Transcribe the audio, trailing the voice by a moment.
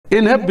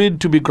In her bid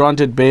to be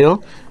granted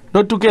bail,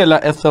 Nothukela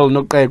Ethel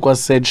Noqekwa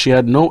said she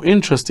had no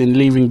interest in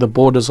leaving the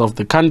borders of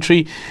the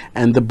country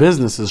and the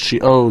businesses she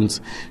owns.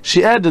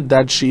 She added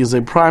that she is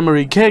a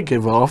primary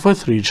caregiver of her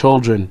 3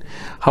 children.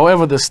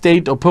 However, the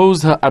state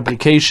opposed her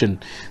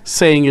application,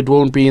 saying it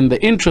won't be in the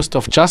interest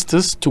of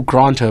justice to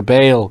grant her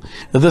bail.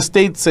 The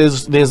state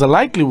says there's a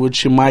likelihood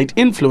she might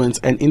influence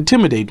and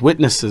intimidate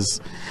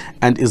witnesses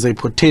and is a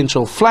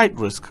potential flight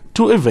risk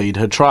to evade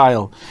her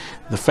trial.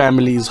 The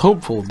family is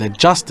hopeful that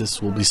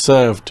justice will be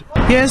served.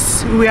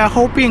 Yes, we are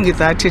hoping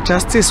that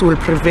justice will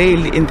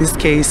prevail in this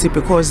case,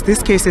 because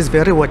this case is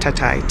very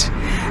watertight,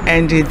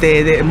 and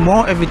the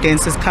more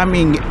evidence is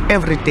coming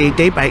every day,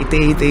 day by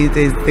day.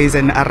 There's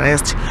an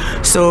arrest.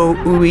 So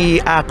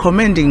we are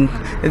commending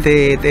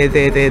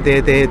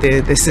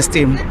the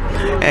system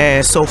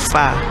so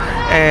far.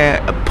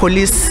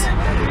 Police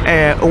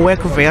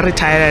work very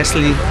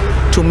tirelessly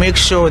to make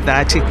sure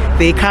that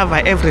they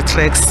cover every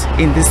tracks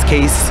in this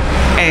case,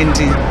 and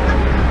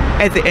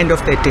at the end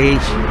of the day,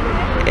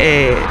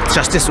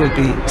 justice will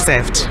be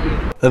served.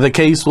 The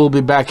case will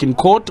be back in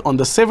court on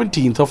the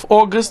 17th of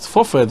August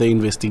for further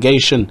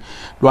investigation.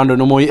 Bantu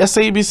Noqekwa,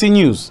 SABC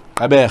News,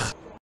 Gqeberha.